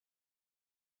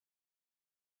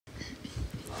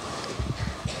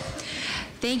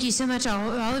Thank you so much,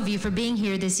 all of you, for being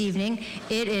here this evening.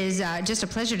 It is just a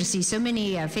pleasure to see so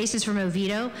many faces from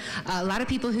Oviedo, a lot of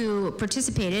people who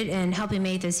participated in helping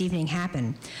make this evening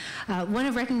happen. Want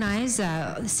to recognize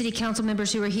city council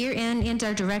members who are here and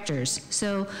our directors.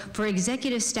 So for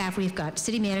executive staff, we've got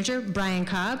City Manager Brian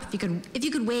Cobb. If you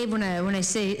could wave when I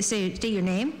state your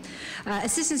name.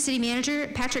 Assistant City Manager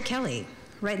Patrick Kelly,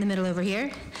 right in the middle over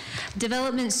here.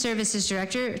 Development Services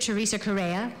Director Teresa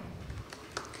Correa.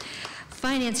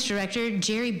 Finance Director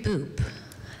Jerry Boop.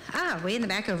 Way in the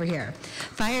back over here.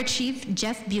 Fire Chief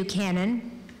Jeff Buchanan,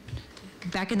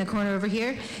 back in the corner over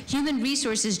here. Human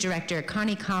Resources Director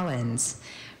Connie Collins,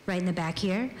 right in the back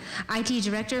here. IT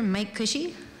Director Mike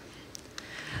Cushy,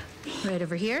 right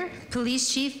over here.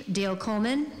 Police Chief Dale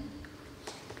Coleman.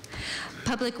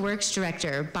 Public Works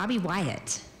Director Bobby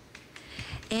Wyatt.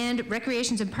 And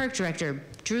Recreations and Park Director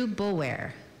Drew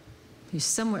Bulware, who's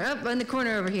somewhere up in the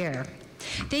corner over here.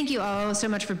 Thank you all so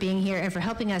much for being here and for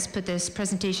helping us put this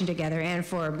presentation together and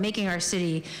for making our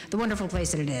city the wonderful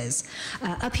place that it is.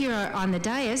 Up here on the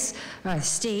dais,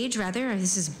 stage rather,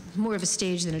 this is more of a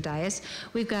stage than a dais,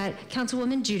 we've got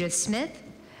Councilwoman Judith Smith,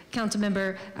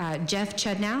 Councilmember Jeff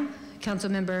Chudnow,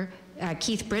 Councilmember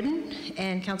Keith Britton,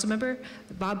 and Councilmember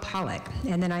Bob Pollock.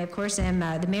 And then I, of course, am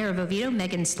the Mayor of Oviedo,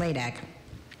 Megan Sladek.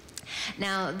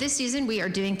 Now, this season, we are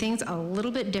doing things a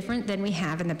little bit different than we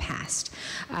have in the past.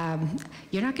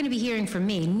 You're not going to be hearing from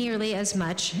me nearly as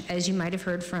much as you might have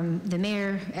heard from the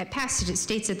mayor at past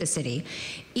states of the city.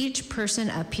 Each person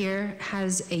up here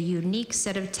has a unique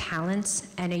set of talents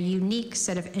and a unique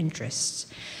set of interests.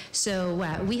 So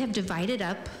we have divided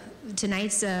up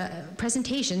tonight's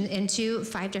presentation into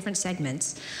 5 different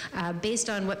segments based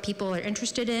on what people are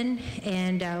interested in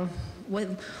and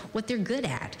what they're good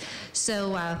at.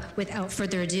 So without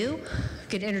further ado, I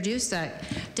could introduce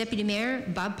Deputy Mayor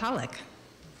Bob Pollock.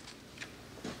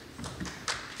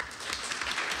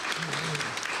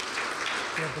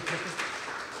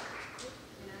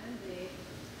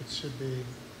 It should be.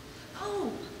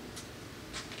 Oh,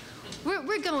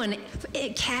 we're going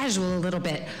casual a little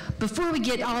bit. Before we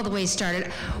get all the way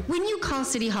started, when you call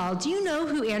City Hall, do you know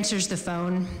who answers the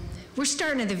phone? We're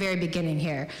starting at the very beginning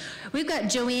here. We've got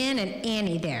Joanne and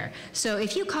Annie there. So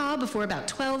if you call before about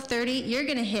 12:30, you're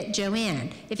gonna hit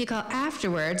Joanne. If you call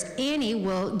afterwards, Annie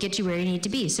will get you where you need to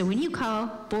be. So when you call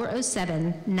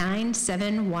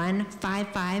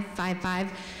 407-971-5555,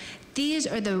 these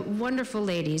are the wonderful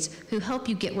ladies who help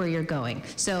you get where you're going.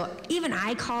 So even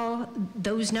I call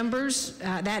those numbers,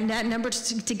 that number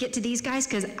to get to these guys,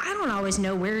 because I don't always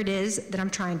know where it is that I'm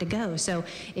trying to go. So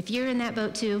if you're in that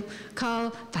boat too,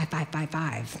 call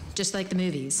 5555, just like the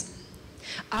movies.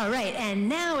 All right, and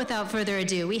now without further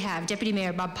ado, we have Deputy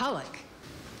Mayor Bob Pollock.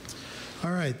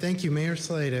 All right, thank you, Mayor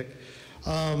Sladek.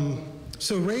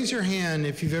 So raise your hand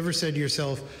if you've ever said to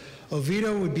yourself,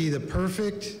 Oviedo would be the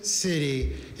perfect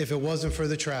city if it wasn't for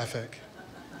the traffic.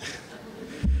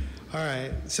 All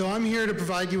right, so I'm here to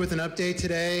provide you with an update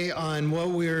today on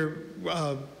what we're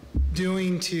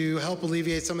doing to help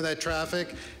alleviate some of that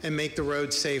traffic and make the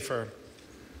roads safer.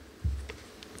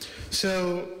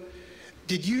 So,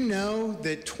 did you know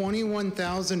that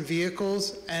 21,000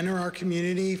 vehicles enter our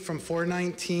community from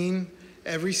 419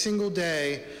 every single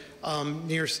day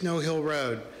near Snow Hill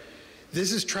Road?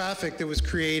 This is traffic that was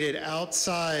created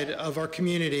outside of our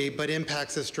community but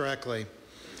impacts us directly.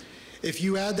 If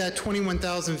you add that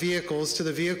 21,000 vehicles to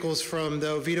the vehicles from the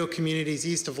Oviedo communities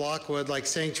east of Lockwood, like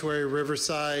Sanctuary,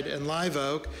 Riverside, and Live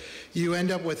Oak, you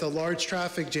end up with a large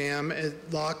traffic jam at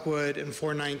Lockwood and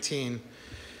 419.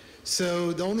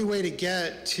 So the only way to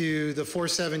get to the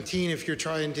 417 if you're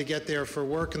trying to get there for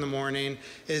work in the morning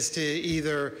is to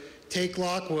either take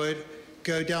Lockwood,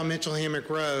 go down Mitchell Hammock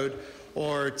Road,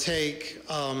 or take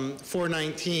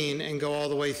 419 and go all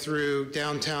the way through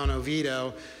downtown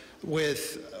Oviedo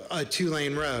with a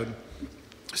 2-lane road.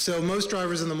 So most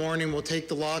drivers in the morning will take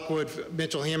the Lockwood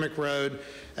Mitchell Hammock Road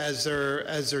as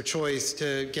their choice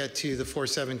to get to the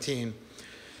 417.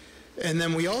 And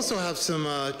then we also have some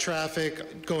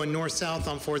traffic going north-south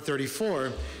on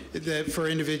 434 for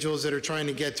individuals that are trying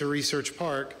to get to Research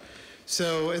Park.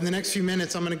 So in the next few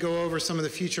minutes, I'm going to go over some of the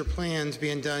future plans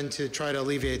being done to try to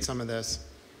alleviate some of this.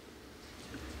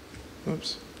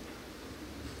 Oops.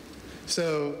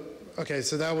 So, okay,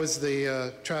 so that was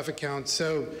the traffic count.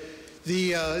 So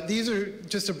these are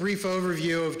just a brief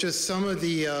overview of just some of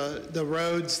the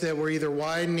roads that were either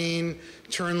widening,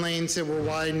 turn lanes that were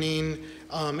widening,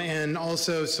 and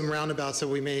also some roundabouts that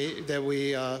we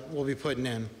will be putting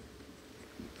in.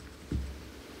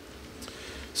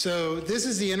 So this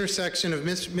is the intersection of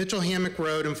Mitchell Hammock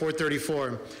Road and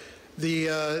 434.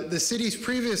 The city's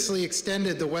previously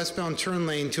extended the westbound turn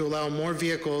lane to allow more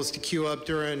vehicles to queue up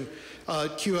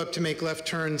to make left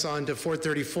turns onto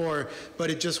 434, but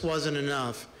it just wasn't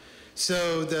enough.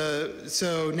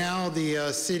 So now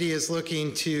the city is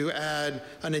looking to add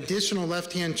an additional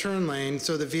left-hand turn lane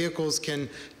so the vehicles can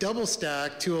double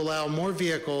stack to allow more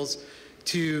vehicles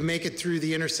to make it through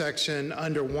the intersection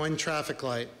under one traffic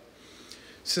light.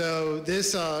 So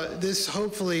this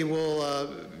hopefully will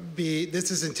this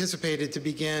is anticipated to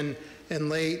begin in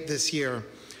late this year.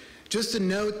 Just a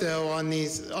note, though, on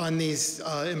these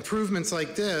improvements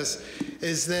like this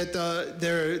is that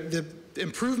the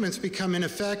improvements become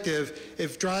ineffective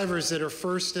if drivers that are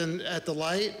first at the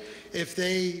light, if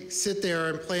they sit there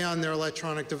and play on their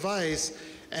electronic device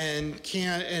and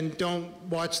don't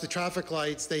watch the traffic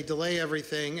lights, they delay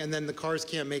everything, and then the cars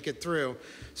can't make it through.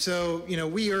 So,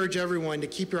 we urge everyone to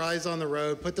keep your eyes on the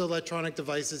road, put the electronic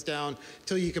devices down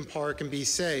till you can park and be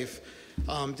safe.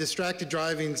 Distracted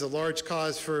driving is a large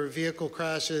cause for vehicle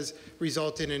crashes,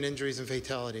 resulting in injuries and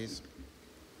fatalities.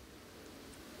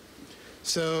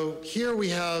 So here we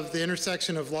have the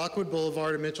intersection of Lockwood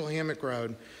Boulevard and Mitchell Hammock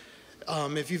Road.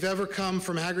 If you've ever come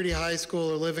from Haggerty High School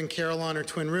or live in Carillon or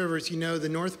Twin Rivers, you know the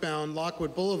northbound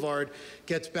Lockwood Boulevard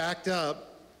gets backed up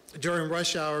during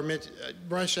rush hour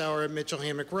at Mitchell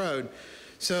Hammock Road.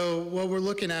 So what we're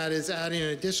looking at is adding an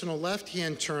additional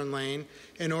left-hand turn lane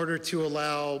in order to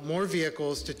allow more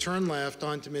vehicles to turn left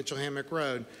onto Mitchell Hammock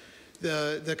Road.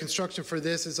 The construction for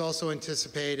this is also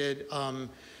anticipated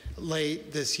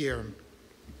late this year.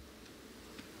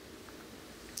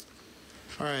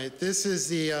 All right, this is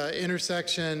the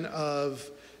intersection of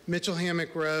Mitchell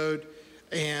Hammock Road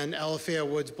and Alafaya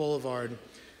Woods Boulevard.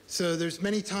 So there's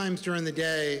many times during the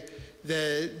day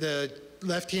that the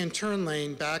left-hand turn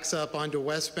lane backs up onto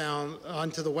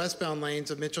the westbound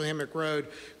lanes of Mitchell Hammock Road,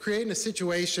 creating a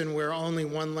situation where only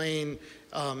one lane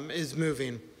is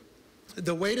moving.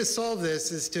 The way to solve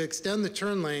this is to extend the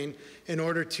turn lane in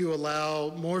order to allow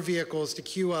more vehicles to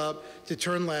queue up, to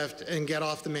turn left, and get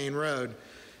off the main road.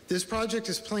 This project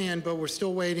is planned, but we're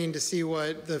still waiting to see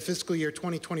what the fiscal year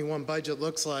 2021 budget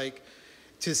looks like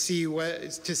to see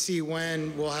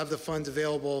when we'll have the funds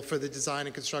available for the design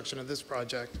and construction of this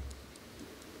project.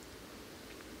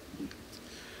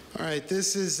 All right,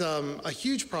 this is a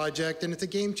huge project, and it's a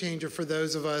game changer for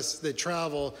those of us that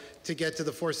travel to get to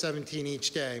the 417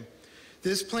 each day.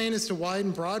 This plan is to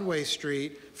widen Broadway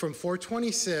Street from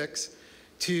 426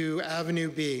 to Avenue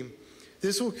B.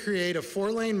 This will create a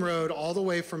 4-lane road all the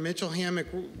way from Mitchell Hammock,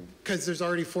 because there's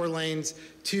already 4 lanes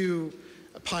to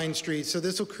Pine Street. So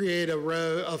this will create a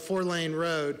 4-lane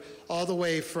road all the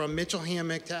way from Mitchell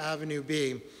Hammock to Avenue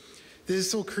B.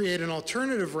 This will create an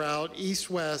alternative route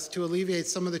east-west to alleviate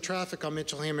some of the traffic on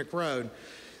Mitchell Hammock Road.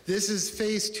 This is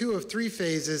phase 2 of 3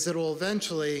 phases that will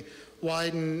eventually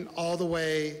widen all the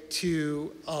way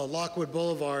to Lockwood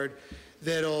Boulevard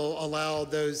that'll allow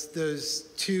those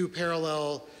 2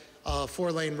 parallel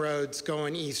 4-lane roads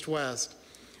going east-west.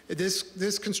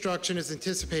 This construction is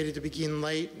anticipated to begin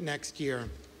late next year.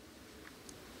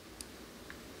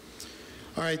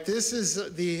 All right, this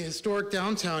is the historic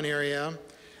downtown area,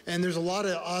 and there's a lot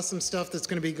of awesome stuff that's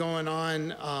going to be going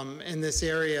on in this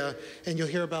area, and you'll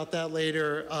hear about that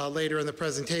later in the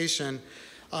presentation.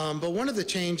 But one of the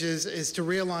changes is to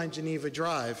realign Geneva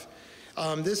Drive.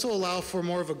 This will allow for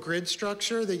more of a grid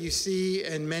structure that you see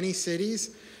in many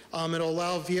cities. It'll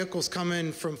allow vehicles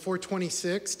coming from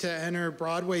 426 to enter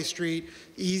Broadway Street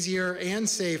easier and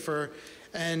safer,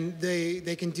 and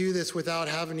they can do this without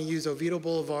having to use Oviedo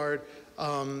Boulevard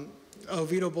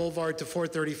to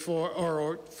 434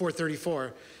 or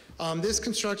 434. This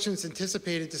construction is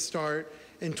anticipated to start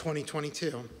in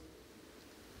 2022.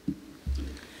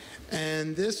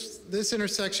 And this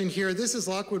intersection here, this is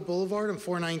Lockwood Boulevard and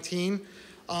 419.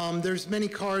 There's many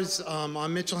cars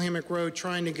on Mitchell Hammock Road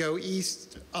trying to go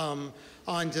east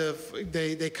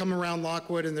they come around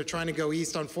Lockwood and they're trying to go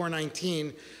east on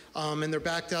 419, and they're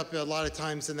backed up a lot of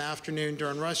times in the afternoon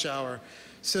during rush hour.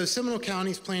 So Seminole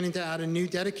County is planning to add a new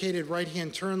dedicated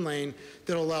right-hand turn lane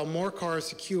that will allow more cars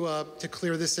to queue up to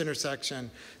clear this intersection.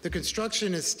 The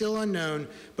construction is still unknown,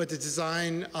 but the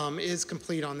design is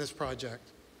complete on this project.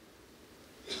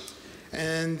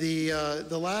 And the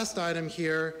last item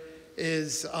here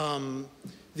is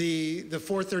the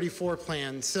 434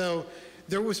 plan. So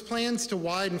there was plans to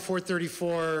widen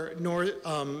 434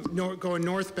 going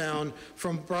northbound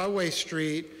from Broadway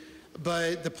Street,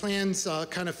 but the plans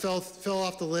kind of fell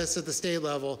off the list at the state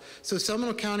level. So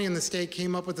Seminole County and the state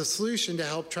came up with a solution to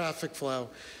help traffic flow.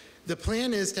 The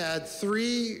plan is to add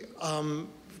 3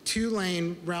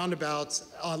 2-lane roundabouts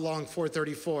along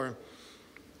 434.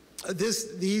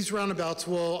 These roundabouts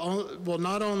will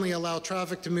not only allow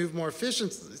traffic to move more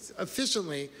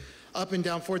efficiently up and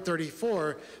down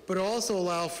 434, but also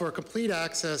allow for complete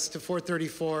access to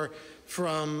 434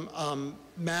 from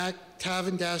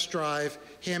Tavendash Drive,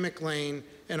 Hammock Lane,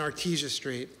 and Artesia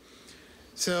Street.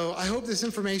 So I hope this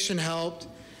information helped,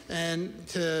 and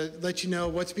to let you know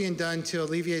what's being done to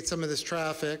alleviate some of this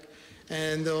traffic.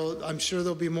 And I'm sure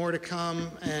there'll be more to come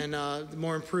and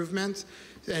more improvements.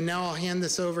 And now I'll hand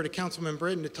this over to Councilman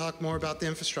Britton to talk more about the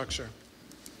infrastructure.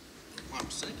 I'm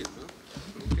second, huh?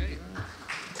 Okay.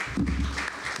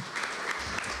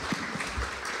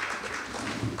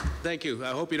 Thank you.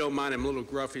 I hope you don't mind. I'm a little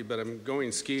gruffy, but I'm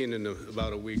going skiing in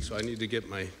about a week, so I need to get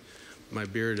my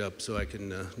beard up so I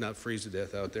can not freeze to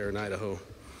death out there in Idaho.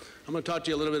 I'm going to talk to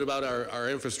you a little bit about our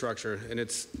infrastructure, and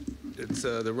it's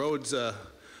the roads. The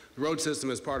road system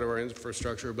is part of our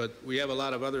infrastructure, but we have a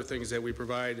lot of other things that we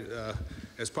provide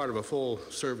as part of a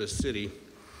full-service city.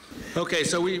 Okay,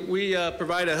 so we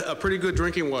provide a pretty good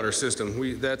drinking water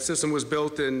system. That system was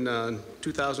built in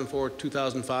 2004,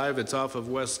 2005. It's off of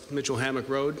West Mitchell Hammock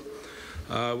Road.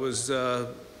 It was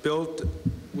built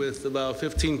with about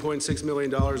 $15.6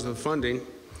 million of funding,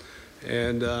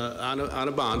 and on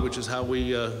a bond, which is how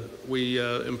we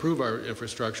improve our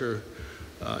infrastructure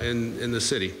in the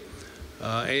city.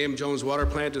 A.M. Jones Water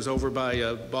Plant is over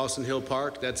by Boston Hill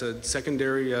Park. That's a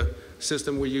secondary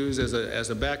system we use as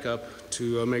a backup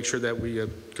to make sure that we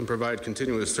can provide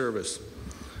continuous service.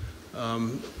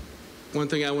 One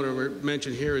thing I want to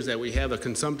mention here is that we have a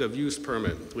consumptive use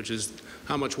permit, which is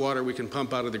how much water we can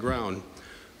pump out of the ground.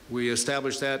 We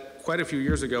established that quite a few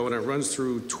years ago, and it runs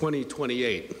through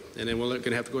 2028. And then we're going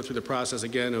to have to go through the process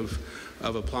again of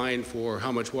applying for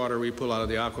how much water we pull out of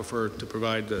the aquifer to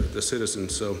provide the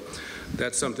citizens. So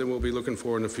that's something we'll be looking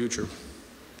for in the future.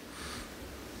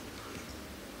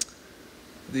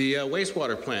 The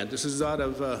wastewater plant, this is out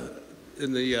of,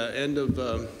 in the end of,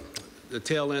 the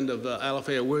tail end of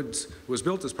Alafaya Woods, was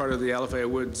built as part of the Alafaya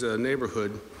Woods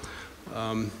neighborhood.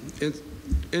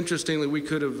 Interestingly, we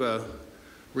could have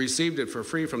received it for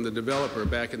free from the developer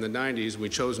back in the 90s. We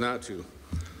chose not to.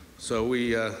 So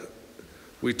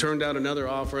we turned out another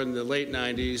offer in the late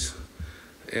 90s,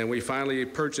 and we finally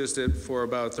purchased it for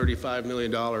about $35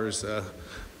 million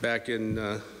back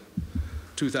in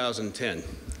 2010.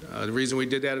 The reason we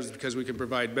did that is because we can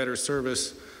provide better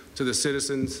service to the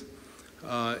citizens,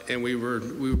 and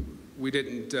we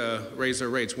didn't raise our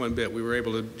rates one bit. We were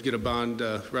able to get a bond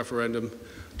referendum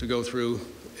to go through,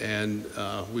 and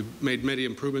we've made many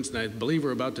improvements, and I believe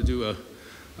we're about to do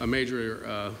a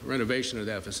major renovation of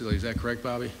that facility. Is that correct,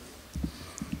 Bobby?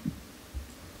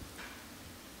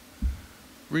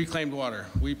 Reclaimed water.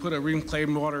 We put a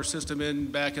reclaimed water system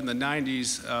in back in the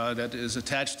 90s that is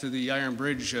attached to the Iron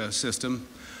Bridge system.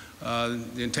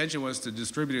 The intention was to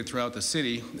distribute it throughout the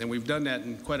city, and we've done that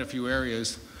in quite a few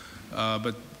areas,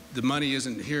 but the money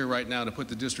isn't here right now to put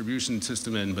the distribution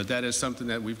system in, but that is something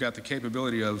that we've got the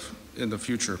capability of in the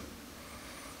future.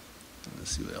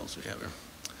 Let's see what else we have here.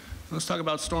 Let's talk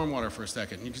about stormwater for a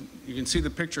second. You can see the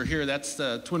picture here. That's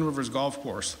the Twin Rivers Golf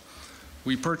Course.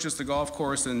 We purchased the golf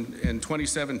course in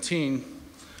 2017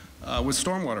 with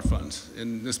stormwater funds,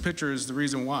 and this picture is the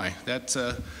reason why. That's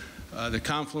the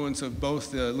confluence of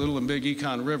both the Little and Big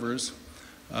Econ rivers.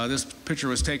 This picture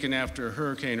was taken after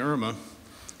Hurricane Irma,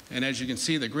 and as you can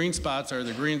see, the green spots are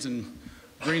the greens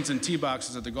and tee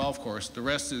boxes at the golf course. The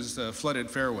rest is flooded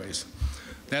fairways.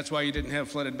 That's why you didn't have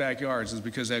flooded backyards, is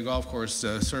because that golf course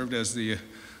served as the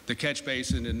catch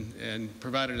basin and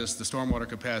provided us the stormwater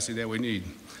capacity that we need.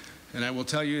 And I will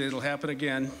tell you, it'll happen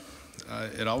again.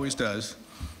 It always does.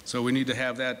 So we need to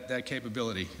have that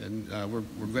capability, and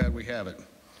we're glad we have it.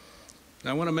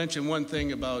 Now, I want to mention one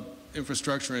thing about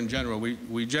infrastructure in general.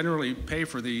 We generally pay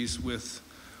for these with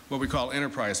what we call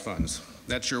enterprise funds.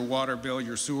 That's your water bill,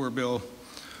 your sewer bill,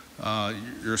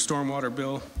 your stormwater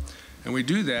bill. And we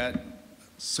do that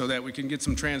so that we can get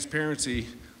some transparency.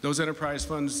 Those enterprise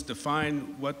funds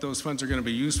define what those funds are going to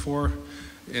be used for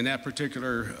in that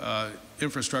particular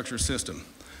infrastructure system.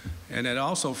 And it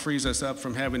also frees us up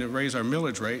from having to raise our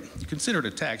millage rate. You consider it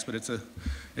a tax, but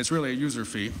it's really a user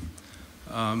fee.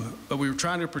 But we were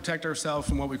trying to protect ourselves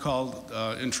from what we call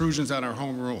intrusions on our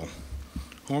home rule.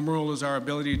 Home rule is our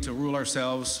ability to rule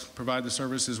ourselves, provide the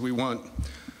services we want.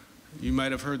 You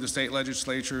might have heard the state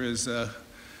legislature is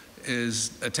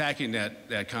attacking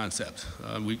that concept.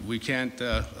 We can't,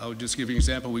 I'll just give you an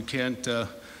example, we can't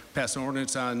pass an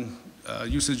ordinance on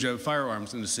usage of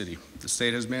firearms in the city. The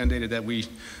state has mandated that we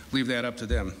leave that up to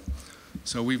them.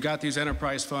 So we've got these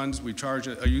enterprise funds. We charge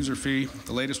a user fee.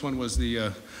 The latest one was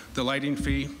the lighting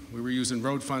fee. We were using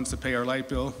road funds to pay our light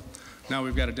bill. Now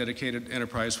we've got a dedicated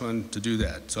enterprise fund to do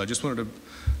that. So I just wanted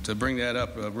to bring that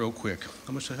up real quick.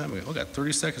 How much time have we got? We've got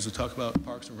 30 seconds to talk about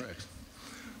Parks and Recs.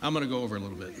 I'm going to go over a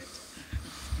little bit.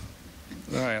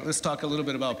 All right, let's talk a little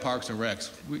bit about Parks and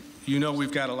Recs. You know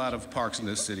we've got a lot of parks in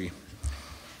this city.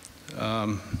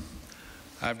 I've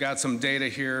got some data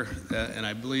here, and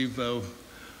I believe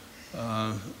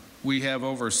we have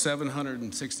over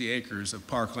 760 acres of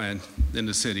parkland in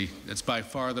the city. It's by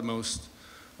far the most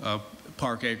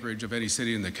park acreage of any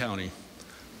city in the county.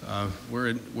 We're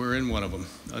in one of them.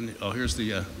 Oh, here's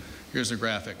the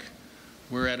graphic.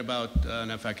 We're at about,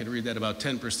 and if I could read that, about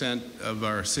 10% of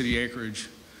our city acreage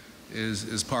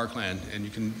is parkland, and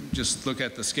you can just look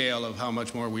at the scale of how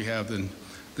much more we have than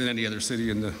any other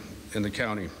city in the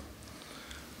county.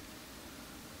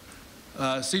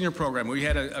 Senior program. We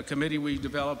had a committee we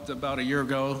developed about a year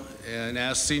ago and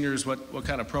asked seniors what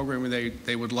kind of programming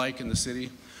they would like in the city.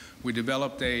 We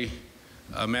developed a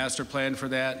master plan for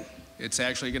that. It's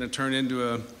actually going to turn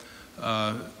into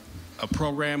a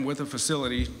program with a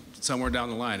facility somewhere down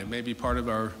the line. It may be part of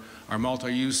our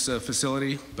multi-use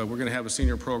facility, but we're going to have a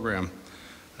senior program.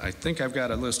 I think I've got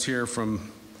a list here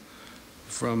from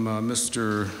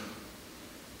Mr.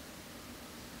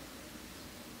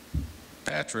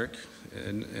 Patrick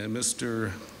and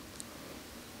Mr.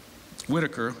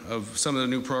 Whitaker of some of the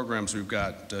new programs we've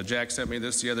got. Jack sent me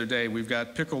this the other day. We've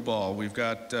got pickleball. We've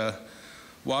got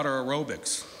water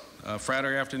aerobics.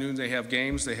 Friday afternoons they have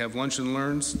games. They have lunch and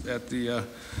learns at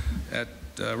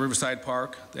Riverside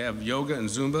Park. They have yoga and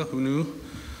Zumba. Who knew?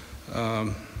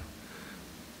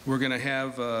 We're going to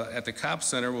have at the COP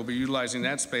Center, we'll be utilizing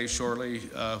that space shortly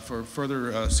for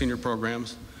further senior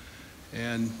programs.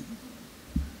 And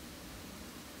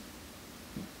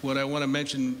what I want to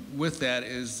mention with that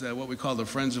is what we call the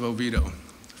Friends of Oviedo.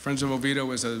 Friends of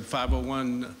Oviedo is a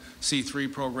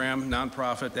 501c3 program,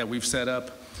 nonprofit that we've set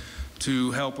up to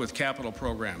help with capital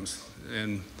programs.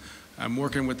 And I'm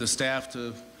working with the staff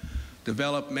to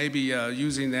develop, maybe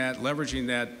using that, leveraging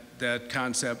that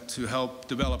concept to help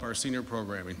develop our senior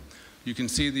programming. You can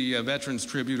see the Veterans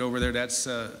Tribute over there.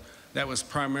 That was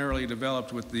primarily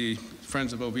developed with the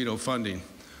Friends of Oviedo funding.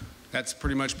 That's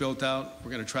pretty much built out.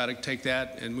 We're going to try to take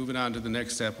that and move it on to the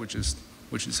next step, which is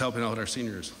helping out our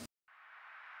seniors.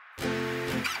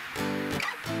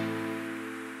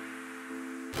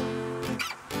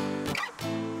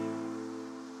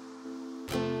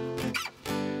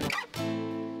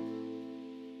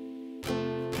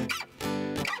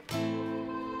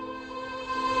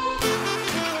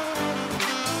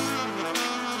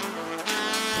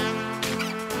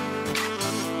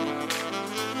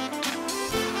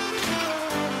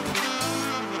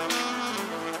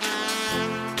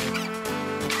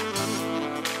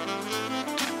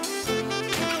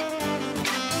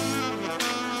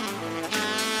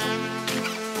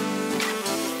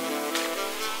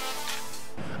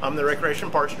 I'm the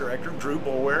Recreation Parks Director, Drew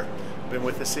Boulware. Been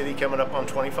with the city coming up on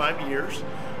 25 years.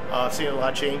 I've seen a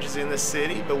lot of changes in the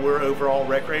city, but we're overall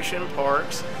recreation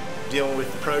parks, dealing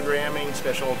with programming,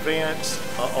 special events,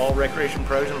 all recreation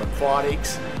programs,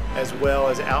 aquatics, as well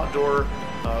as outdoor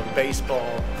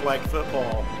baseball, flag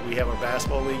football. We have our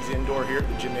basketball leagues indoor here at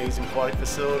the Gymnasium Aquatic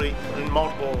Facility, and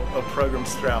multiple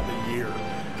programs throughout the year.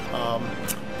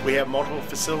 We have multiple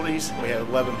facilities. We have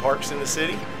 11 parks in the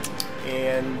city,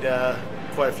 and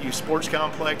quite a few sports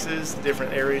complexes,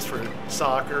 different areas for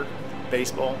soccer,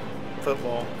 baseball,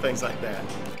 football, things like that.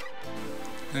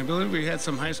 And I believe we had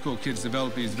some high school kids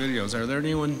develop these videos. Are there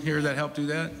anyone here that helped do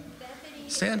that? Bethany.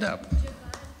 Stand up.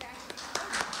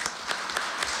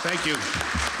 Thank you.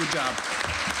 Good job.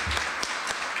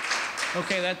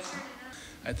 Okay,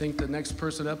 I think the next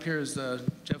person up here is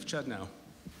Jeff Chudnow.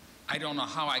 I don't know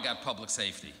how I got public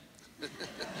safety.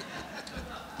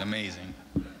 Amazing.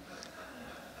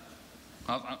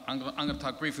 I'm going to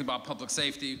talk briefly about public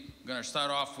safety. I'm going to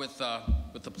start off with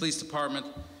the police department.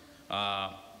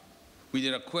 We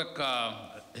did a quick,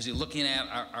 as you're looking at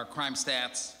our crime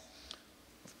stats,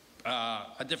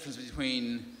 a difference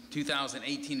between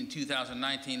 2018 and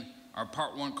 2019. Our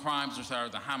Part 1 crimes, which are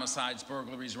the homicides,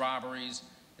 burglaries, robberies,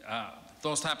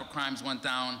 those type of crimes went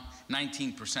down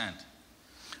 19%.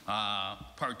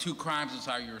 Part 2 crimes, which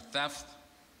are your theft,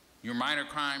 your minor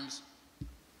crimes,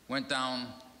 went down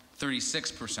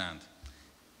 36%.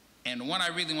 And one I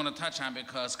really want to touch on,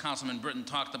 because Councilman Britton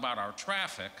talked about our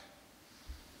traffic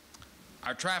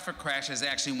crashes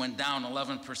actually went down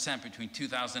 11% between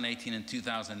 2018 and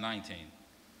 2019.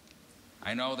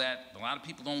 I know that a lot of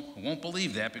people won't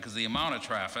believe that because of the amount of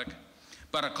traffic,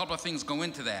 but a couple of things go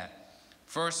into that.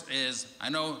 First is, I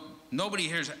know nobody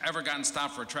here has ever gotten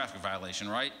stopped for a traffic violation,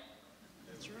 right?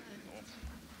 That's right.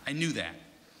 I knew that.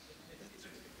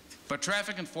 But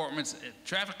traffic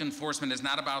enforcement is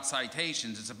not about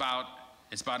citations. It's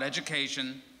about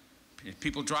education. If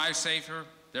people drive safer,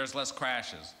 there's less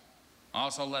crashes.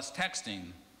 Also less texting,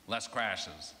 less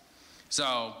crashes.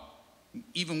 So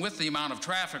even with the amount of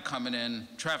traffic coming in,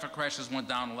 traffic crashes went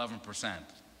down 11%.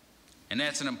 And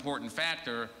that's an important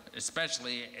factor,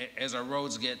 especially as our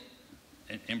roads get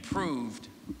improved.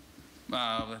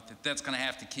 That's going to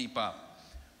have to keep up.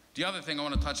 The other thing I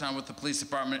want to touch on with the police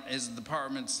department is the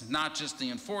department's not just the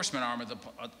enforcement arm of the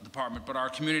department, but our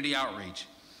community outreach.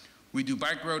 We do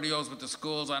bike rodeos with the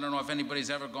schools. I don't know if anybody's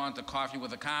ever gone to Coffee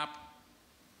with a Cop.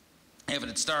 Have it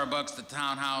at Starbucks, the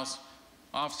townhouse.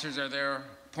 Officers are there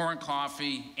pouring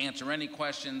coffee, answer any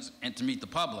questions, and to meet the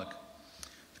public.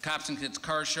 The Cops and Kids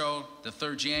Car Show, the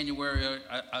third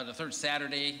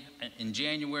Saturday in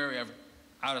January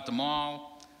out at the mall.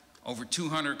 Over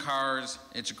 200 cars.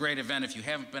 It's a great event. If you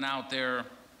haven't been out there,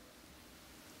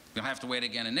 you'll have to wait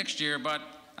again next year, but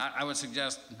I would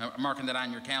suggest marking that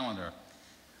on your calendar.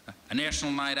 A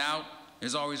National Night Out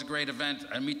is always a great event.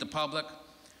 I meet the public.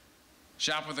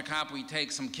 Shop with a Cop, we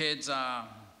take some kids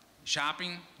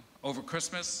shopping over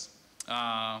Christmas.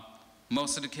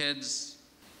 Most of the kids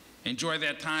enjoy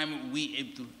that time.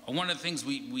 One of the things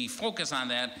we focus on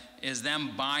that is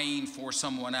them buying for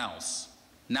someone else,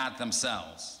 not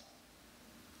themselves.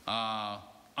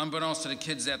 Unbeknownst to the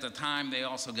kids at the time, they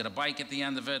also get a bike at the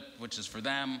end of it, which is for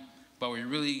them, but we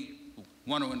really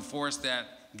want to enforce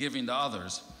that giving to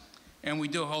others. And we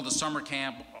do hold a summer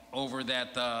camp over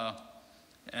that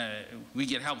we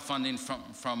get help funding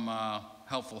from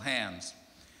helpful hands.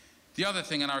 The other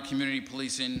thing in our community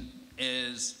policing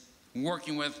is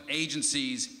working with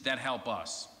agencies that help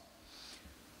us.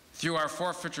 Through our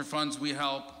forfeiture funds, we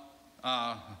help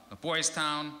Boys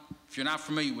Town. If you're not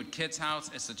familiar with Kids House,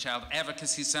 it's a child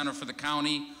advocacy center for the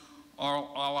county.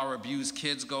 All our abused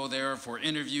kids go there for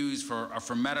interviews,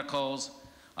 for medicals,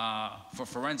 for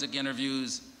forensic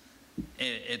interviews.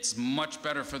 It's much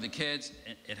better for the kids.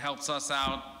 It helps us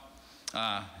out.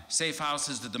 Safe House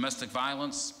is the domestic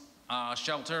violence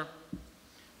shelter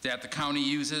that the county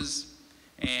uses.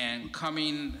 And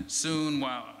coming soon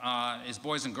is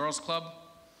Boys and Girls Club.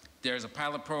 There's a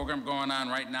pilot program going on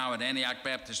right now at Antioch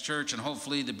Baptist Church, and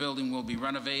hopefully the building will be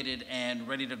renovated and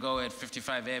ready to go at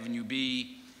 55 Avenue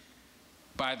B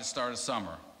by the start of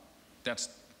summer. That's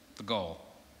the goal.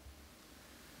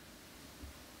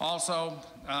 Also,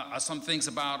 some things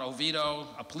about Oviedo,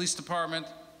 a police department.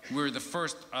 We're the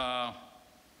first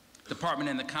department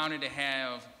in the county to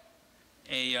have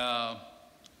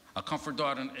a comfort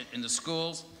dog in the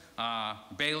schools.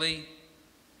 Bailey,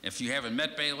 if you haven't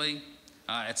met Bailey,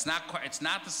 it's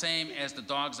not the same as the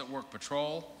dogs that work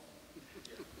patrol.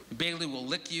 Bailey will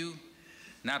lick you,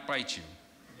 not bite you.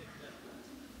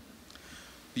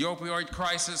 The opioid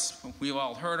crisis, we've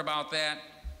all heard about that.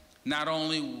 Not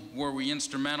only were we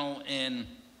instrumental in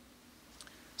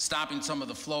stopping some of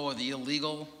the flow of the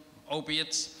illegal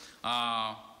opiates,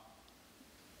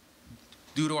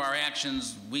 due to our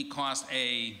actions, we cost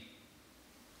a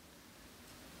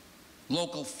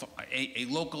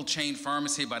local chain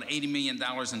pharmacy about $80 million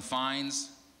in fines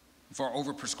for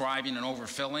overprescribing and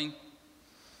overfilling.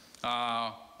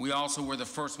 We also were the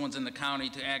first ones in the county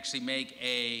to actually make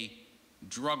a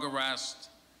drug arrest,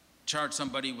 charge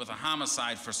somebody with a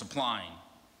homicide for supplying.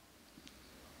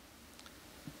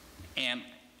 And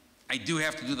I do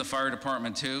have to do the fire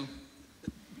department too.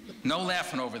 No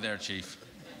laughing over there, Chief.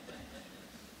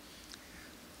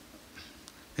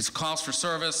 It's calls for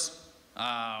service.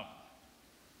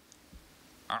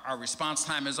 Our response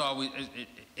time is always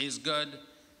good.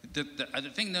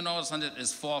 The thing to notice on it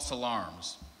is false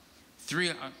alarms.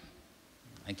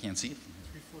 I can't see it.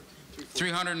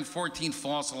 314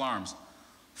 false alarms.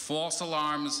 False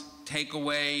alarms take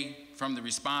away from the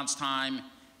response time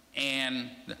and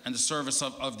the service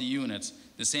of the units.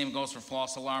 The same goes for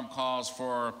false alarm calls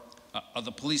for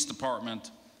the police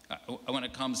department when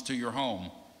it comes to your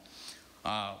home.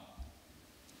 Our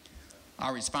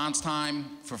response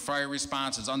time for fire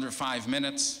response is under 5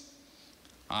 minutes,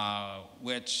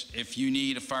 which if you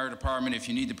need a fire department, if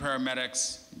you need the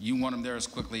paramedics, you want them there as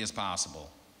quickly as possible.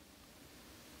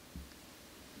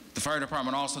 The fire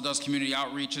department also does community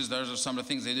outreaches. Those are some of the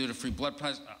things they do to free blood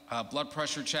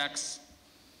pressure checks,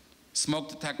 smoke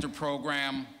detector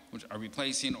program, which are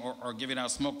replacing or giving out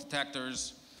smoke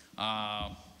detectors,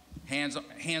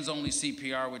 hands-only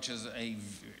CPR, which is a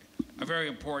very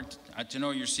important to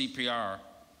know your CPR.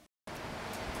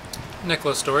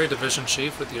 Nicholas Story, Division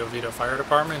Chief with the Oviedo Fire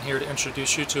Department, here to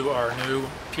introduce you to our new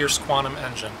Pierce Quantum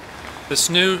engine. This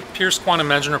new Pierce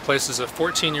Quantum Engine replaces a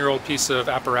 14-year-old piece of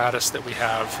apparatus that we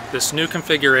have. This new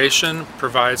configuration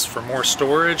provides for more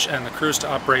storage and the crews to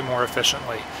operate more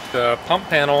efficiently. The pump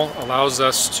panel allows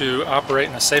us to operate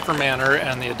in a safer manner,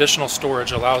 and the additional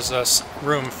storage allows us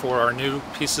room for our new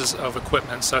pieces of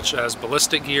equipment such as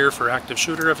ballistic gear for active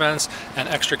shooter events and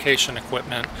extrication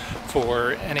equipment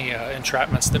for any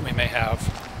entrapments that we may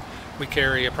have. We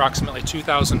carry approximately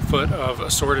 2,000 foot of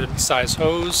assorted size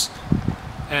hose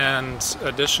and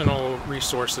additional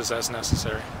resources as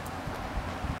necessary.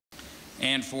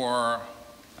 And for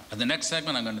the next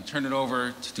segment, I'm going to turn it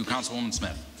over to Councilwoman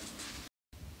Smith.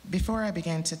 Before I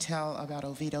begin to tell about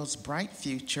Oviedo's bright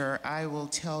future, I will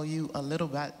tell you a little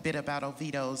bit about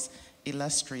Oviedo's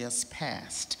illustrious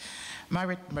past.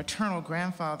 My maternal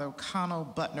grandfather,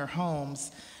 Connell Butner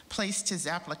Holmes, placed his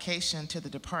application to the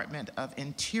Department of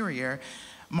Interior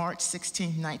March 16,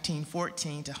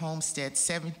 1914, to homestead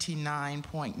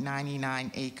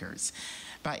 79.99 acres.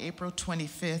 By April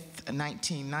 25,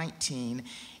 1919,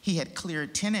 he had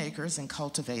cleared 10 acres and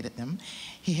cultivated them.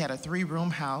 He had a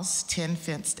 3-room house, 10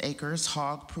 fenced acres,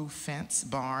 hog-proof fence,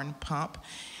 barn, pump,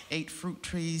 8 fruit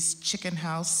trees, chicken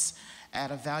house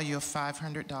at a value of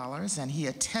 $500, and he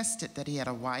attested that he had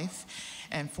a wife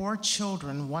and 4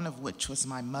 children, one of which was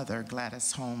my mother,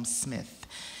 Gladys Holmes Smith.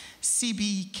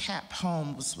 C.B. Cap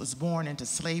Holmes was born into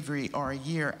slavery, or a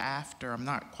year after, I'm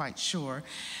not quite sure,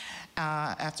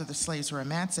 after the slaves were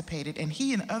emancipated, and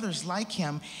he and others like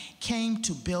him came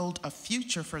to build a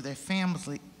future for their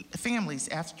families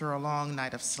after a long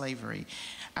night of slavery.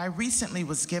 I recently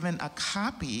was given a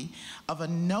copy of a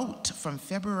note from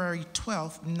February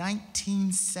 12,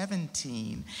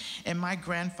 1917, in my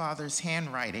grandfather's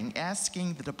handwriting,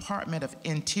 asking the Department of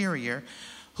Interior,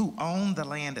 who owned the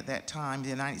land at that time, the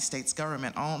United States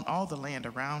government owned all the land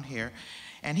around here,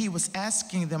 and he was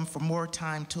asking them for more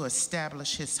time to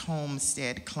establish his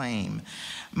homestead claim.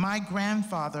 My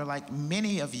grandfather, like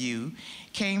many of you,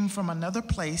 came from another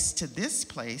place to this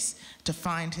place to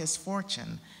find his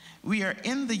fortune. We are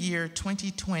in the year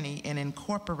 2020 in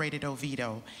incorporated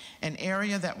Oviedo, an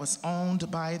area that was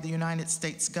owned by the United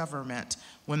States government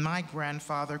when my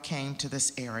grandfather came to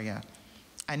this area.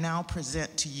 I now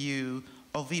present to you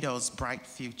Oviedo's bright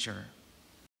future.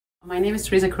 My name is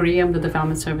Teresa Correa. I'm the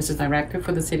Development Services Director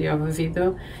for the City of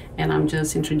Oviedo, and I'm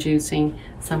just introducing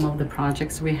some of the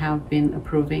projects we have been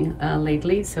approving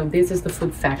lately. So this is the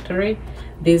food factory.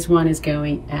 This one is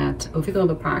going at Oviedo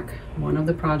the Park, one of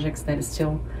the projects that is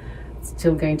still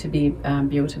going to be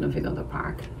built in Oviedo the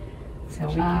Park. So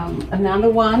another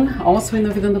one, also in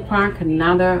Oviedo the Park,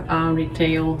 another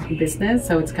retail business.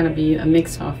 So it's going to be a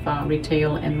mix of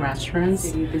retail and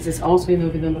restaurants. This is also in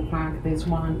Oviedo the Park. This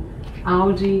one,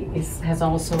 Audi has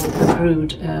also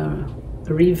approved a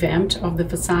revamp of the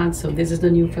facade. So this is the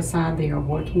new facade. They are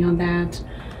working on that.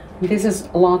 This is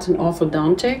Lawton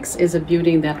Orthodontics. Is a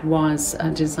building that was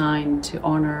designed to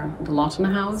honor the Lawton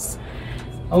House.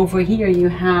 Over here you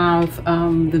have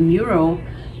the mural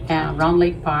at Round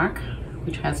Lake Park,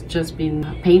 which has just been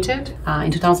painted. In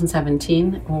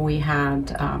 2017, we had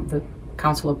the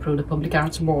council approved the Public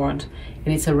Arts Board,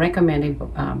 and it's a recommended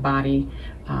body.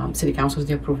 City Council is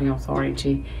the approving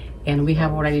authority. And we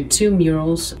have already 2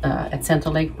 murals at Center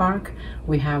Lake Park.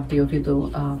 We have the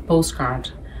Oviedo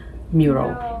postcard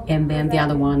mural, and then the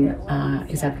other one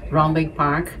is at Round Lake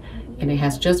Park, and it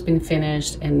has just been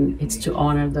finished, and it's to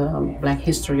honor the Black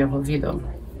history of Oviedo.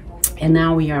 And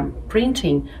now we are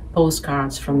printing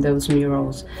postcards from those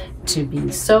murals to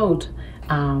be sold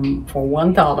for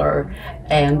 $1,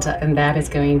 and that is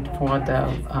going for the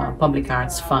Public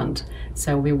Arts Fund.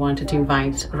 So we wanted to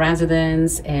invite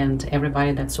residents and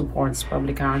everybody that supports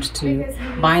public art to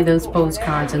buy those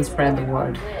postcards and spread the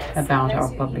word about our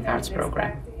public arts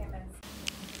program.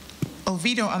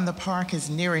 Oviedo on the Park is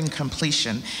nearing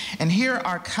completion, and here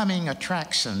are coming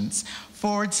attractions: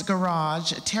 Ford's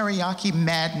Garage, Teriyaki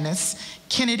Madness,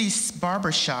 Kennedy's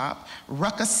Barbershop,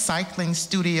 Ruckus Cycling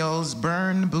Studios,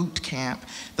 Burn Boot Camp,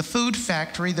 the Food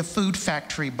Factory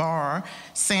Bar,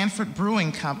 Sanford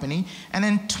Brewing Company, and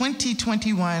in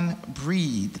 2021,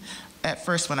 Breathe. At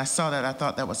first, when I saw that, I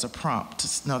thought that was a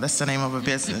prompt. No, that's the name of a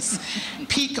business.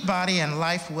 Peak Body and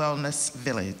Life Wellness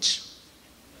Village.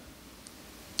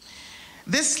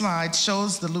 This slide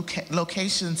shows the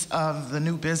locations of the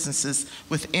new businesses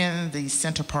within the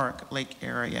Center Park Lake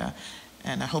area,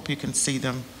 and I hope you can see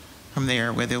them from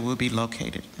there, where they will be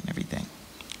located and everything.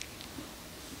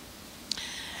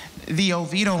 The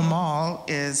Oviedo Mall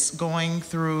is going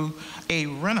through a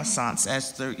renaissance,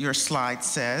 as your slide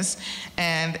says,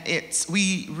 and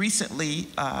we recently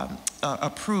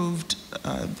approved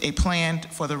a plan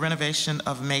for the renovation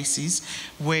of Macy's,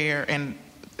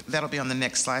 that'll be on the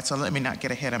next slide, so let me not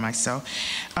get ahead of myself.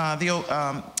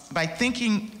 By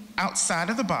thinking outside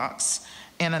of the box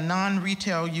and a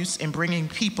non-retail use in bringing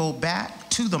people back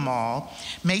to the mall,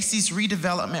 Macy's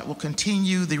redevelopment will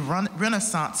continue the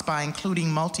renaissance by including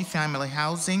multifamily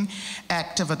housing,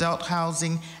 active adult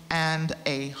housing, and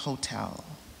a hotel.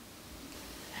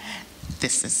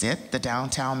 This is it, the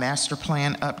Downtown Master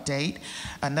Plan update.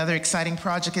 Another exciting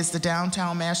project is the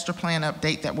Downtown Master Plan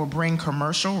update that will bring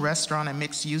commercial, restaurant, and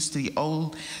mixed use to the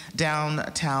old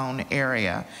downtown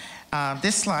area.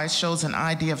 This slide shows an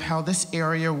idea of how this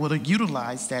area will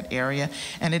utilize that area,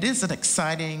 and it is an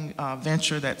exciting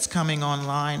venture that's coming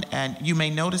online, and you may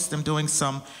notice them doing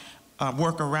some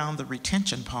work around the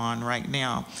retention pond right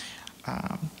now.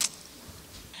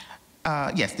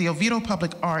 Yes, the Oviedo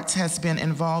Public Arts has been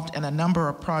involved in a number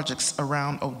of projects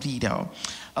around Oviedo.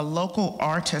 A local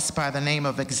artist by the name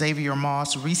of Xavier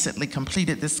Moss recently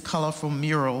completed this colorful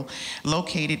mural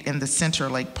located in the Center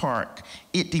Lake Park.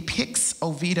 It depicts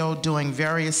Oviedo during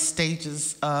various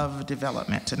stages of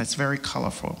development, and it's very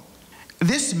colorful.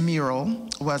 This mural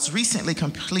was recently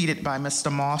completed by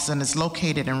Mr. Moss and is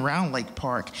located in Round Lake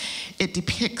Park. It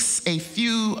depicts a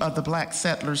few of the black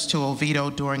settlers to Oviedo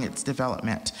during its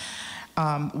development.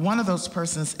 One of those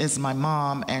persons is my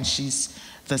mom, and she's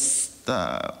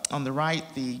on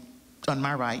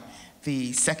my right,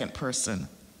 the second person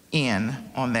in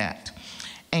on that.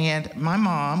 And my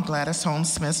mom, Gladys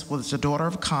Holmes Smith, was the daughter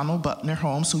of Connell Butler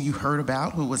Holmes, who you heard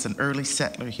about, who was an early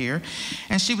settler here.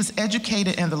 And she was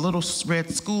educated in the little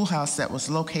red schoolhouse that was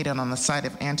located on the site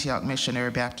of Antioch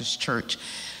Missionary Baptist Church.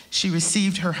 She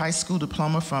received her high school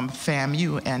diploma from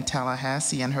FAMU and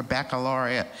Tallahassee and her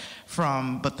baccalaureate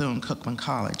from Bethune-Cookman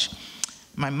College.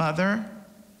 My mother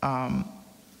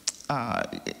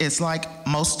is like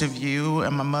most of you,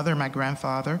 and my mother and my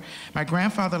grandfather. My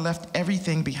grandfather left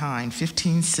everything behind,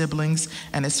 15 siblings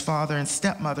and his father and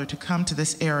stepmother, to come to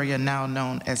this area now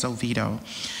known as Oviedo.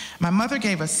 My mother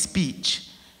gave a speech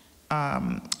in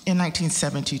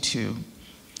 1972,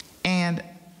 and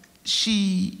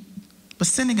she was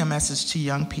sending a message to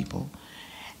young people.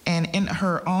 And in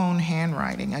her own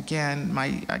handwriting, again,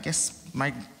 I guess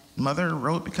my mother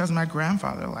wrote because my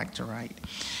grandfather liked to write.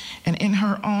 And in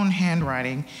her own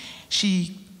handwriting,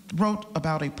 she wrote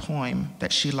about a poem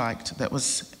that she liked that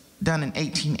was done in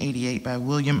 1888 by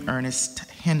William Ernest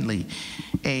Henley,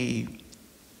 a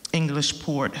English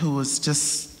poet who was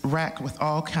just racked with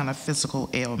all kind of physical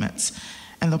ailments.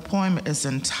 And the poem is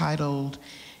entitled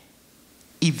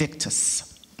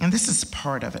Evictus. And this is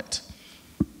part of it.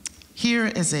 Here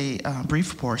is a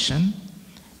brief portion.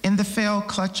 In the fell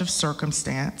clutch of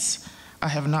circumstance, I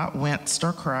have not winced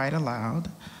or cried aloud.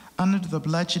 Under the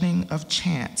bludgeoning of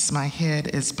chance, my head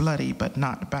is bloody but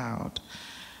not bowed.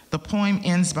 The poem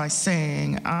ends by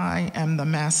saying, I am the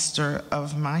master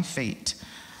of my fate.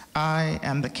 I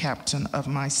am the captain of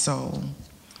my soul.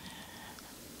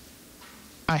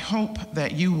 I hope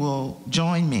that you will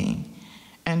join me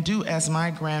and do as my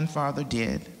grandfather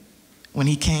did when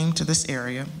he came to this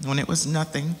area, when it was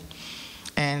nothing,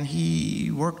 and he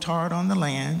worked hard on the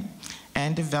land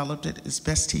and developed it as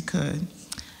best he could.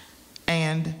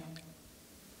 And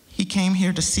he came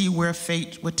here to see where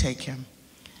fate would take him.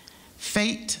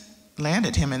 Fate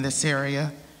landed him in this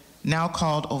area, now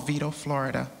called Oviedo,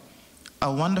 Florida,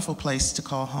 a wonderful place to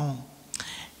call home.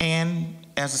 And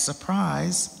as a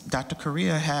surprise, Dr.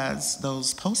 Correa has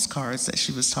those postcards that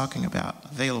she was talking about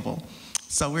available.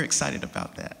 So we're excited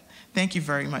about that. Thank you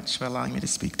very much for allowing me to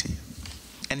speak to you.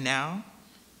 And now,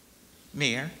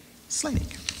 Mayor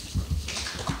Sladig.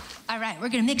 All right, we're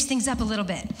gonna mix things up a little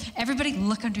bit. Everybody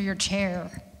look under your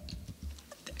chair.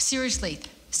 Seriously,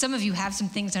 some of you have some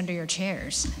things under your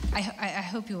chairs. I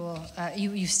hope you will,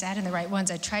 you sat in the right ones.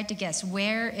 I tried to guess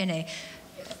where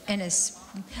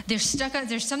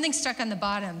there's something stuck on the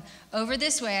bottom. Over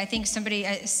this way, I think somebody,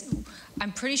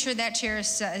 I'm pretty sure that chair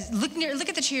is, look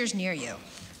at the chairs near you.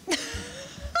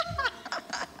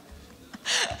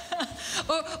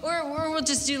 or we'll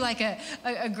just do like a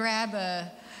grab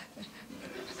a.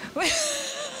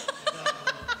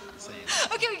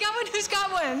 Okay, we got one. Who's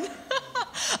got one?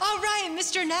 All right,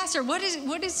 Mr. Nasser, what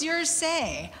does yours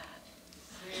say?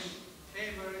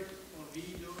 Favorite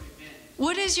Oviedo event.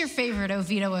 What is your favorite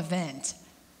Oviedo event?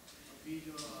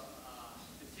 Oviedo,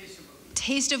 the Taste of Oviedo.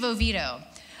 Taste of Oviedo.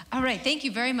 All right, thank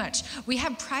you very much. We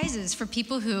have prizes for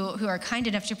people who are kind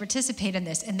enough to participate in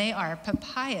this, and they are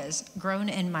papayas grown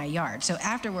in my yard. So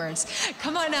afterwards,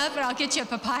 come on up and I'll get you a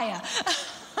papaya.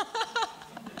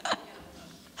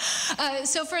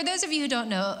 So for those of you who don't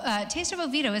know, Taste of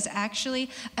Oviedo is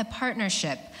actually a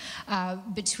partnership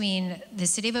between the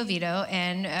City of Oviedo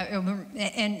and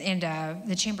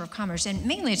the Chamber of Commerce, and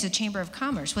mainly it's the Chamber of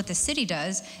Commerce. What the city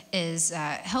does is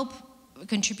help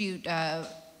contribute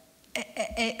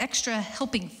extra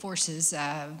helping forces.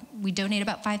 We donate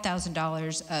about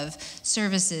 $5,000 of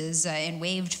services and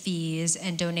waived fees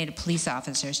and donated police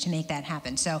officers to make that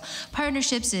happen. So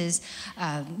partnerships is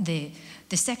the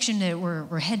section that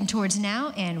we're heading towards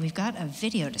now, and we've got a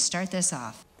video to start this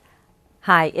off.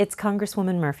 Hi, it's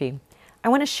Congresswoman Murphy. I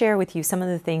want to share with you some of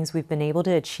the things we've been able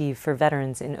to achieve for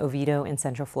veterans in Oviedo and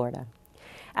Central Florida.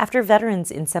 After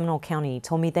veterans in Seminole County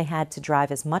told me they had to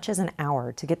drive as much as an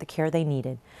hour to get the care they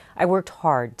needed, I worked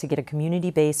hard to get a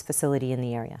community-based facility in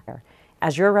the area.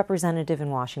 As your representative in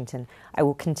Washington, I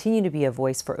will continue to be a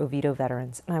voice for Oviedo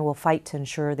veterans, and I will fight to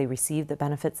ensure they receive the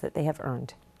benefits that they have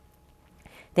earned.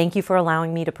 Thank you for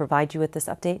allowing me to provide you with this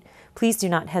update. Please do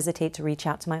not hesitate to reach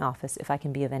out to my office if I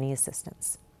can be of any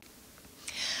assistance.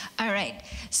 All right,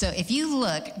 so if you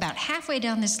look about halfway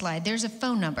down this slide, there's a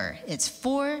phone number. It's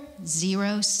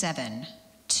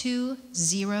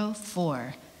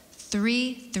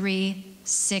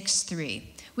 407-204-3363.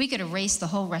 We could erase the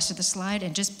whole rest of the slide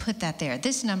and just put that there.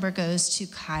 This number goes to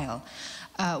Kyle,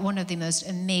 one of the most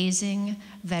amazing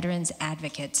veterans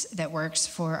advocates that works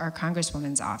for our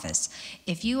Congresswoman's office.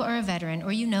 If you are a veteran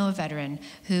or you know a veteran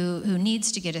who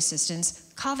needs to get assistance,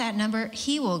 call that number.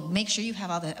 He will make sure you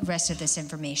have all the rest of this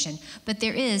information. But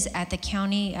there is, at the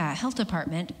county health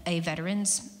department, a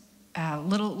veterans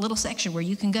little section where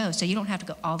you can go, so you don't have to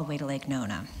go all the way to Lake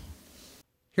Nona.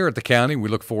 Here at the county, we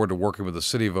look forward to working with the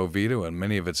City of Oviedo and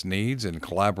many of its needs and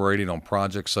collaborating on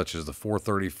projects such as the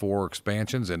 434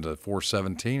 expansions into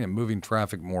 417 and moving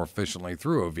traffic more efficiently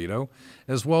through Oviedo,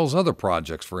 as well as other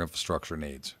projects for infrastructure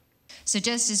needs. So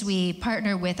just as we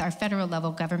partner with our federal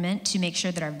level government to make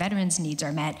sure that our veterans' needs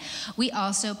are met, we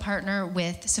also partner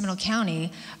with Seminole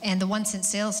County and the 1-cent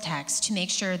sales tax to make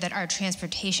sure that our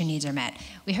transportation needs are met.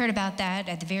 We heard about that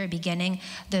at the very beginning.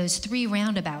 Those 3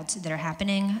 roundabouts that are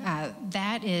happening,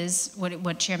 that is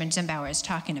what Chairman Zimbauer is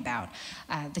talking about.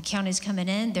 The county's coming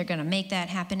in, they're gonna make that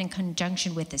happen in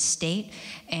conjunction with the state,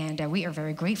 and we are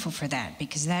very grateful for that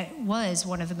because that was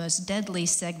one of the most deadly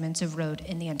segments of road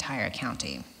in the entire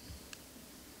county.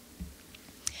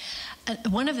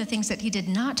 One of the things that he did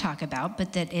not talk about,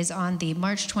 but that is on the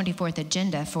March 24th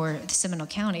agenda for Seminole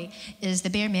County, is the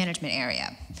bear management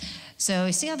area. So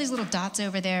you see all these little dots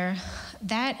over there?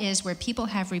 That is where people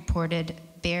have reported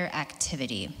bear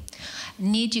activity.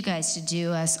 Need you guys to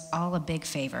do us all a big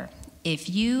favor. If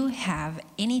you have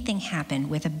anything happen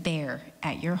with a bear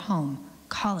at your home,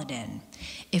 call it in.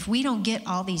 If we don't get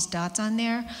all these dots on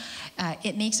there,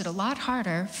 it makes it a lot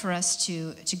harder for us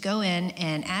to go in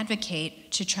and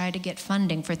advocate to try to get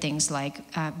funding for things like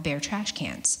bear trash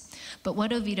cans. But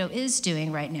what Oviedo is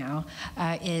doing right now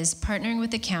is partnering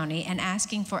with the county and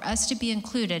asking for us to be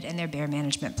included in their bear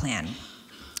management plan.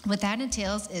 What that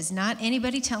entails is not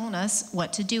anybody telling us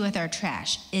what to do with our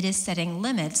trash. It is setting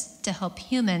limits to help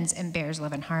humans and bears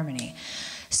live in harmony.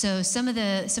 So some of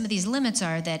these limits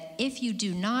are that if you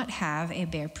do not have a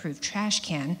bear-proof trash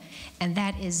can, and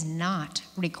that is not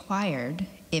required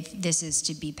if this is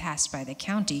to be passed by the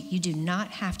county, you do not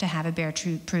have to have a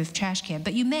bear-proof trash can,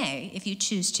 but you may, if you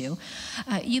choose to.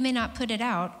 You may not put it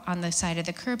out on the side of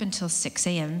the curb until 6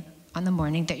 a.m. on the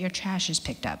morning that your trash is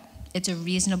picked up. It's a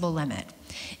reasonable limit.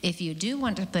 If you do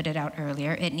want to put it out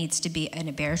earlier, it needs to be in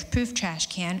a bear-proof trash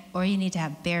can, or you need to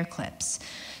have bear clips.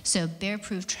 So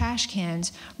bear-proof trash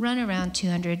cans run around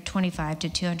 $225 to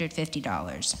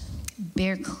 $250.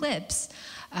 Bear clips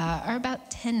are about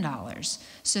 $10.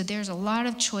 So there's a lot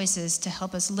of choices to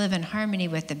help us live in harmony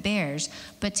with the bears,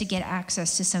 but to get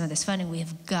access to some of this funding, we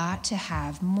have got to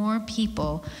have more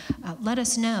people let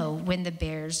us know when the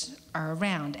bears are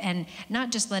around. And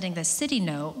not just letting the city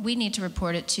know, we need to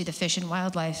report it to the Fish and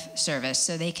Wildlife Service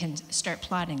so they can start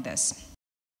plotting this.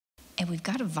 And we've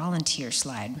got a volunteer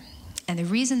slide. And the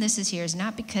reason this is here is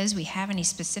not because we have any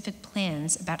specific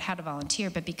plans about how to volunteer,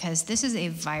 but because this is a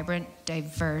vibrant,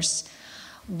 diverse,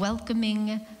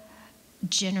 welcoming,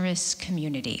 generous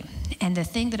community. And the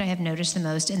thing that I have noticed the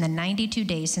most in the 92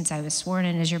 days since I was sworn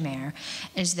in as your mayor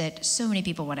is that so many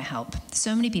people want to help.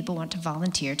 So many people want to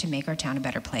volunteer to make our town a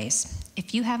better place.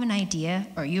 If you have an idea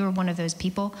or you are one of those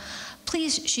people,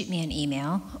 please shoot me an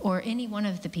email, or any one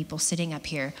of the people sitting up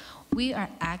here. We are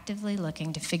actively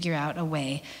looking to figure out a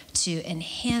way to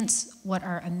enhance what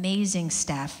our amazing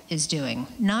staff is doing,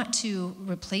 not to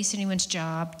replace anyone's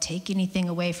job, take anything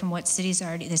away from what the city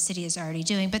is already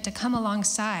doing, but to come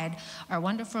alongside our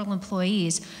wonderful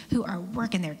employees who are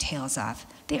working their tails off.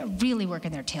 They are really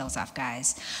working their tails off,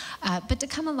 guys. But to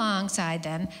come alongside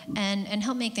them and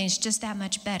help make things just that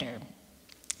much better.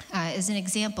 As an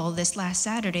example, this last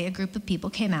Saturday, a group of people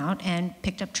came out and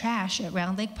picked up trash at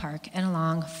Round Lake Park and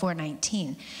along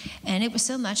 419. And it was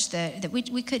so much that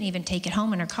we couldn't even take it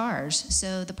home in our cars.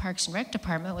 So the Parks and Rec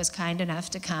Department was kind enough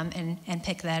to come and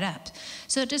pick that up.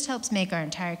 So it just helps make our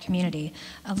entire community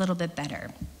a little bit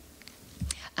better.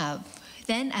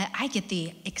 Then I get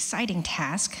the exciting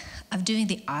task of doing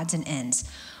the odds and ends.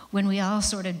 When we all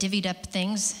sort of divvied up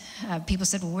things, people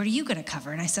said, well, what are you going to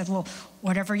cover? And I said, well,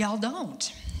 whatever y'all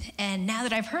don't. And now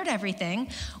that I've heard everything,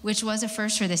 which was a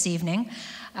first for this evening,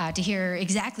 to hear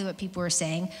exactly what people were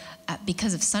saying,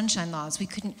 because of sunshine laws, we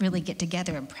couldn't really get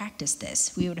together and practice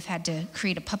this. We would have had to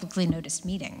create a publicly noticed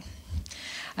meeting.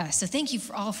 So thank you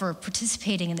all for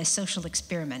participating in this social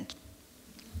experiment.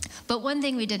 But one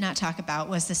thing we did not talk about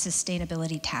was the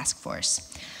Sustainability Task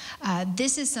Force.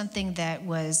 This is something that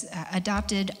was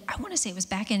adopted, I want to say it was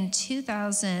back in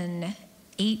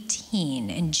 2018,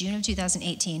 in June of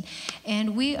 2018,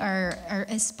 and we are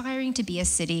aspiring to be a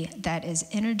city that is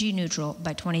energy neutral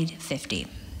by 2050.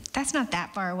 That's not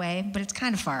that far away, but it's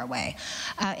kind of far away.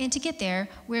 And to get there,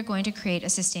 we're going to create a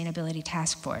sustainability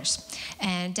task force.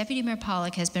 And Deputy Mayor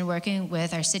Pollock has been working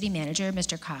with our city manager,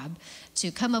 Mr. Cobb, to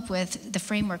come up with the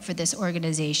framework for this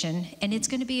organization. And it's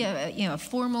going to be a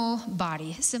formal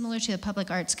body, similar to the Public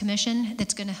Arts Commission,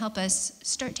 that's going to help us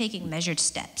start taking measured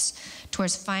steps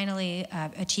towards finally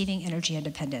achieving energy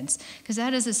independence. Because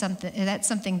that's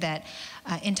something that,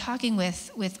 in talking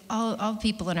with all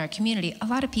people in our community, a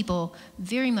lot of people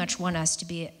very much want us to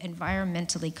be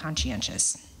environmentally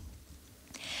conscientious.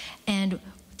 And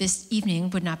this evening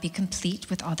would not be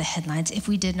complete with all the headlines if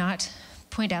we did not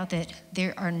point out that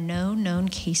there are no known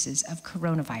cases of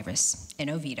coronavirus in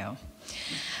Oviedo.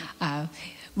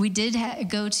 We did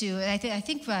go to, I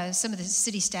think some of the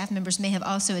city staff members may have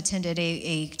also attended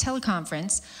a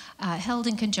teleconference held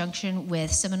in conjunction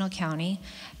with Seminole County,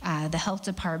 the health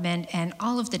department, and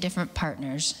all of the different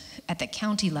partners at the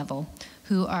county level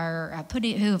who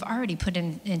have already put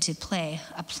into play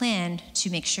a plan to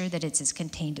make sure that it's as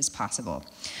contained as possible.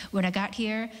 When I got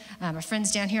here, my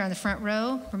friends down here on the front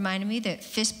row reminded me that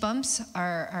fist bumps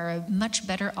are a much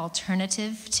better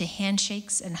alternative to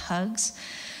handshakes and hugs.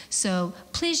 So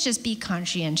please just be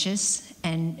conscientious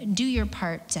and do your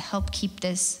part to help keep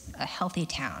this a healthy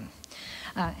town.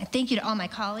 And thank you to all my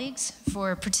colleagues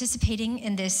for participating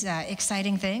in this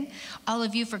exciting thing, all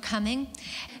of you for coming.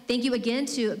 Thank you again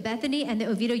to Bethany and the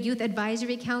Oviedo Youth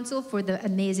Advisory Council for the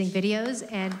amazing videos,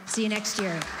 and see you next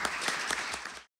year.